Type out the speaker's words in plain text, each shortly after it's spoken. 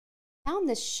Found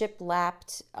this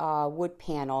shiplapped wood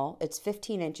panel. It's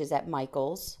 15 inches at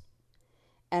Michael's.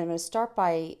 And I'm going to start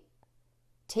by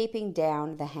taping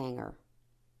down the hanger.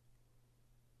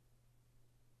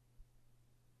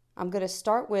 I'm going to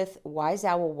start with Wise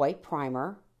Owl White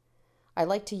Primer. I'm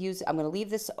going to leave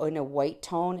this in a white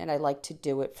tone, and I like to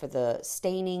do it for the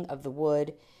staining of the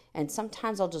wood. And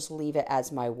sometimes I'll just leave it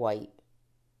as my white.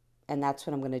 And that's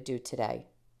what I'm going to do today.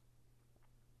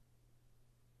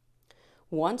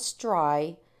 Once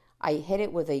dry, I hit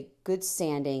it with a good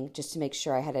sanding just to make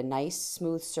sure I had a nice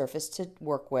smooth surface to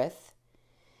work with.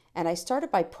 And I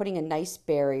started by putting a nice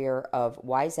barrier of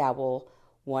Wise Owl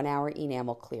 1 Hour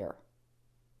Enamel Clear.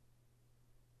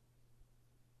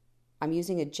 I'm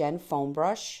using a Gen foam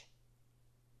brush,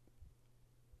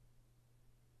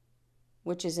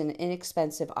 which is an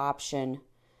inexpensive option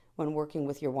when working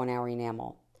with your 1 Hour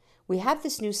enamel. We have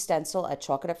this new stencil at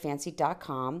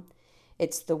chalkitupfancy.com.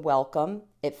 It's the Welcome.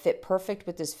 It fit perfect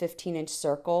with this 15-inch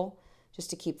circle, just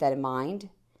to keep that in mind.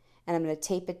 And I'm going to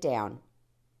tape it down.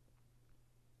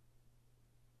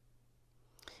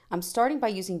 I'm starting by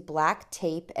using black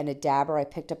tape and a dabber I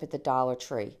picked up at the Dollar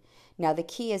Tree. Now the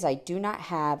key is I do not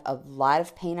have a lot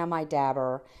of paint on my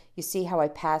dabber. You see how I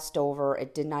passed over,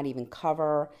 it did not even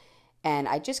cover. And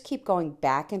I just keep going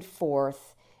back and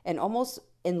forth and almost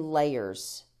in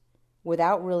layers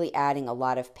without really adding a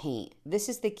lot of paint. This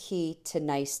is the key to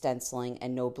nice stenciling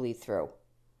and no bleed through.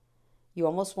 You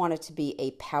almost want it to be a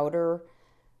powder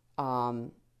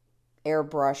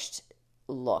airbrushed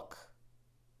look.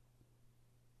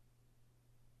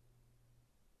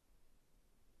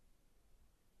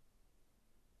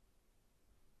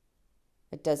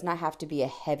 It does not have to be a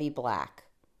heavy black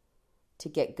to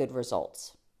get good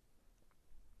results.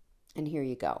 And here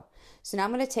you go. So now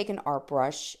I'm going to take an art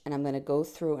brush and I'm going to go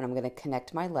through and I'm going to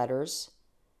connect my letters.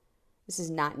 This is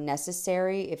not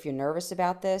necessary if you're nervous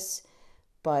about this,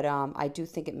 but I do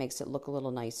think it makes it look a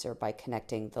little nicer by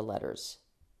connecting the letters.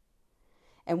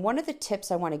 And one of the tips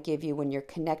I want to give you when you're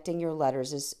connecting your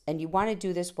letters is, and you want to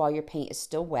do this while your paint is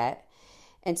still wet,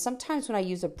 and sometimes when I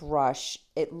use a brush,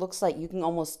 it looks like you can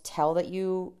almost tell that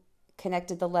you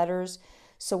connected the letters.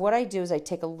 So what I do is I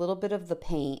take a little bit of the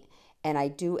paint and I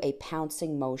do a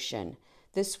pouncing motion.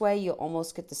 This way you'll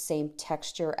almost get the same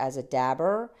texture as a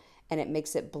dabber and it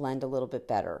makes it blend a little bit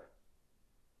better.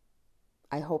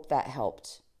 I hope that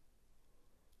helped.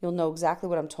 You'll know exactly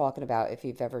what I'm talking about if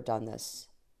you've ever done this.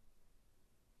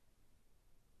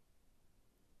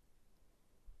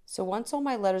 So once all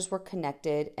my letters were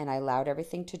connected and I allowed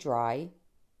everything to dry,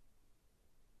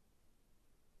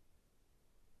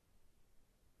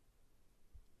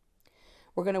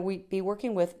 we're going to be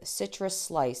working with Citrus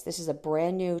Slice. This is a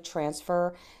brand new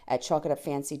transfer at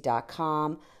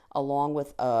chalkitupfancy.com, along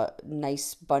with a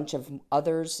nice bunch of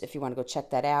others if you want to go check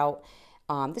that out.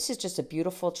 This is just a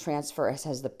beautiful transfer. It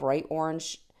has the bright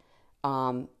orange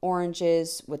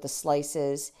oranges with the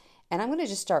slices. And I'm going to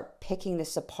just start picking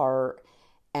this apart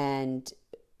and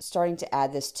starting to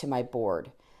add this to my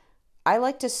board. I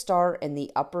like to start in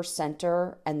the upper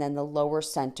center and then the lower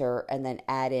center and then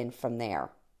add in from there.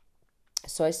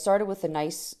 So I started with a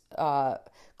nice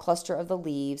cluster of the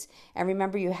leaves. And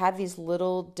remember, you have these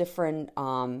little different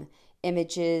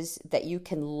images that you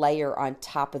can layer on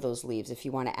top of those leaves if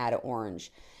you want to add an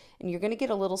orange. And you're going to get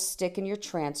a little stick in your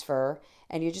transfer,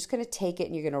 and you're just going to take it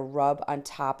and you're going to rub on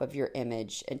top of your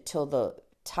image until the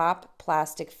top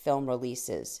plastic film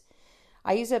releases.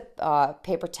 I use a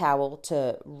paper towel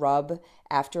to rub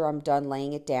after I'm done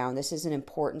laying it down. This is an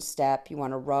important step. You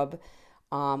want to rub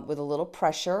with a little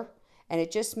pressure, and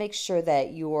it just makes sure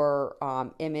that your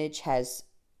image has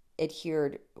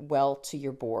adhered well to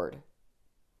your board.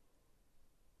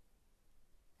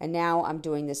 And now I'm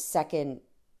doing the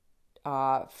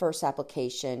first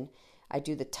application. I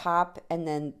do the top and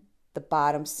then the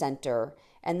bottom center,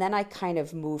 and then I kind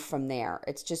of move from there.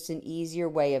 It's just an easier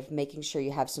way of making sure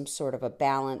you have some sort of a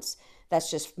balance.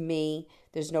 That's just me.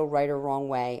 There's no right or wrong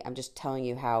way. I'm just telling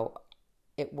you how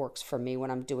it works for me when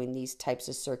I'm doing these types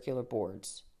of circular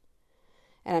boards.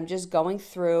 And I'm just going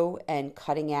through and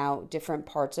cutting out different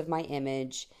parts of my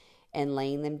image and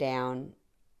laying them down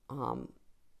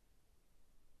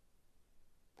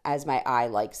as my eye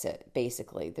likes it,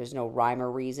 basically. There's no rhyme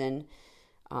or reason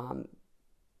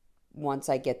once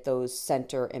I get those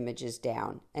center images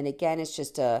down. And again, it's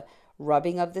just a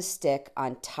rubbing of the stick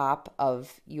on top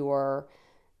of your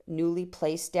newly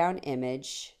placed down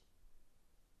image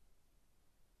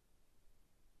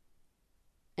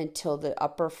until the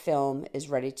upper film is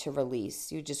ready to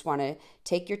release. You just want to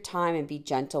take your time and be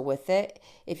gentle with it.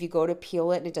 If you go to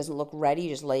peel it and it doesn't look ready, you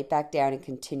just lay it back down and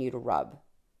continue to rub.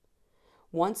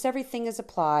 Once everything is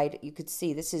applied, you could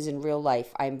see this is in real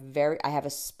life. I have a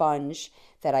sponge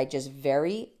that I just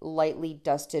very lightly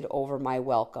dusted over my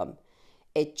welcome.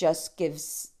 It just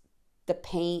gives the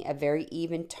paint a very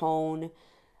even tone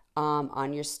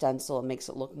on your stencil. It makes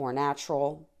it look more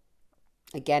natural.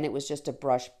 Again, it was just a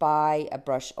brush by, a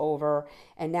brush over,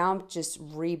 and now I'm just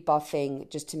rebuffing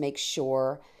just to make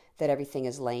sure that everything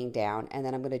is laying down. And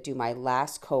then I'm going to do my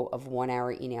last coat of 1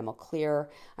 Hour Enamel Clear.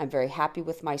 I'm very happy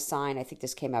with my sign. I think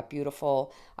this came out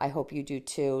beautiful. I hope you do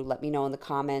too. Let me know in the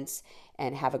comments,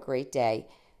 and have a great day.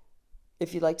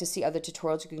 If you'd like to see other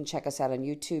tutorials, you can check us out on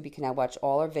YouTube. You can now watch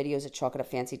all our videos at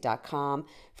chalkitupfancy.com.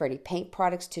 For any paint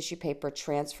products, tissue paper,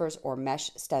 transfers, or mesh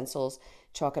stencils,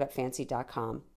 chalkitupfancy.com.